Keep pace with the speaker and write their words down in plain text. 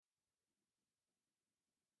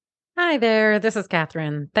Hi there, this is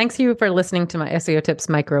Catherine. Thanks you for listening to my SEO Tips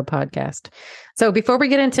micro podcast. So, before we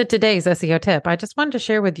get into today's SEO tip, I just wanted to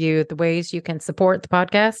share with you the ways you can support the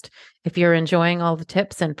podcast if you're enjoying all the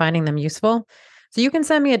tips and finding them useful. So, you can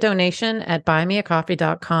send me a donation at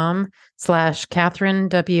buymeacoffee.com/Catherine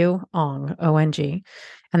W. Ong, O-N-G.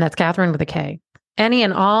 And that's Catherine with a K. Any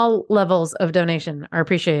and all levels of donation are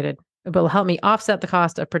appreciated. It will help me offset the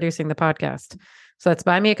cost of producing the podcast. So, that's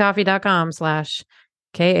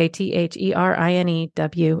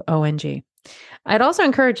buymeacoffee.com/KATHERINEWONG. I'd also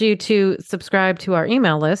encourage you to subscribe to our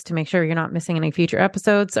email list to make sure you're not missing any future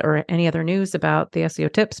episodes or any other news about the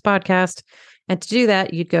SEO Tips podcast. And to do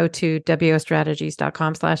that, you'd go to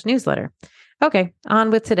wostrategies.com/newsletter. Okay,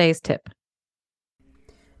 on with today's tip.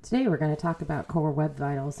 Today we're going to talk about Core Web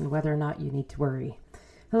Vitals and whether or not you need to worry.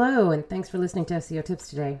 Hello, and thanks for listening to SEO Tips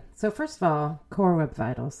today. So first of all, Core Web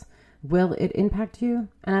Vitals. Will it impact you?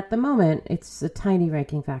 And at the moment, it's a tiny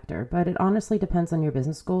ranking factor, but it honestly depends on your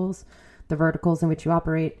business goals, the verticals in which you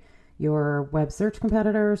operate, your web search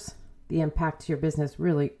competitors. The impact to your business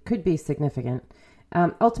really could be significant.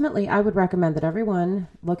 Ultimately, I would recommend that everyone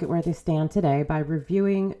look at where they stand today by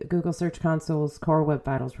reviewing Google Search Console's Core Web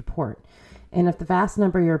Vitals report. And if the vast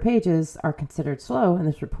number of your pages are considered slow in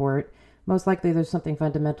this report, most likely there's something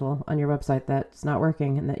fundamental on your website that's not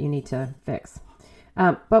working and that you need to fix.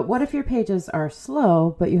 But what if your pages are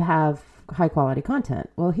slow, but you have high quality content?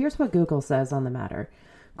 Well, here's what Google says on the matter.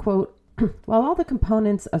 Quote, while all the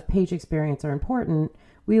components of page experience are important,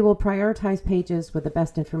 we will prioritize pages with the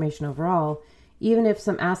best information overall, even if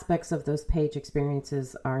some aspects of those page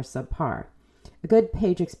experiences are subpar. A good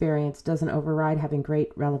page experience doesn't override having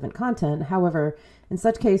great relevant content. However, in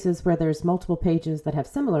such cases where there's multiple pages that have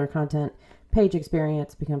similar content, page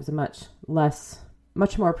experience becomes a much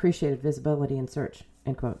more appreciated visibility in search,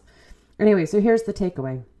 end quote. Anyway, so here's the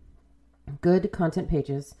takeaway. Good content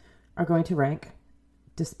pages are going to rank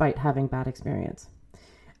despite having bad experience.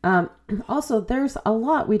 Also, there's a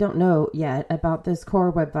lot we don't know yet about this Core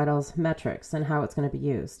Web Vitals metrics and how it's going to be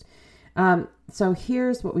used. So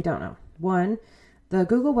here's what we don't know. One, the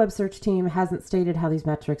Google Web Search team hasn't stated how these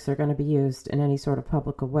metrics are going to be used in any sort of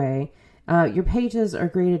public way. Your pages are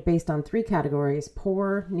graded based on 3 categories: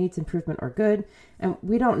 poor, needs improvement, or good. And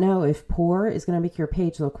we don't know if poor is going to make your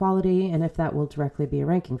page low quality and if that will directly be a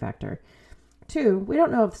ranking factor. 2, we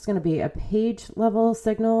don't know if it's going to be a page level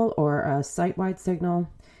signal or a site-wide signal.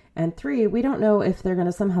 And 3, we don't know if they're going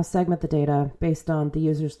to somehow segment the data based on the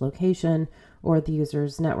user's location or the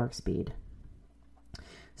user's network speed.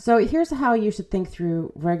 So here's how you should think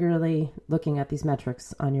through regularly looking at these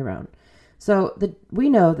metrics on your own. So we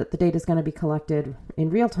know that the data is going to be collected in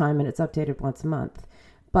real time and it's updated once a month.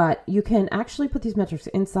 But you can actually put these metrics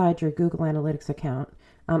inside your Google Analytics account.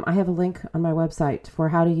 I have a link on my website for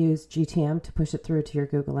how to use GTM to push it through to your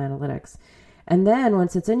Google Analytics. And then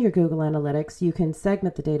once it's in your Google Analytics, you can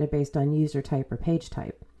segment the data based on user type or page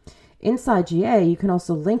type. Inside GA, you can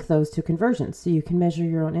also link those to conversions, so you can measure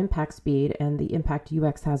your own impact speed and the impact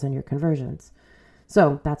UX has on your conversions.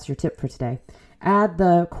 So that's your tip for today. Add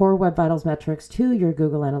the Core Web Vitals metrics to your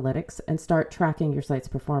Google Analytics and start tracking your site's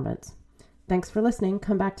performance. Thanks for listening.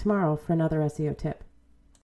 Come back tomorrow for another SEO tip.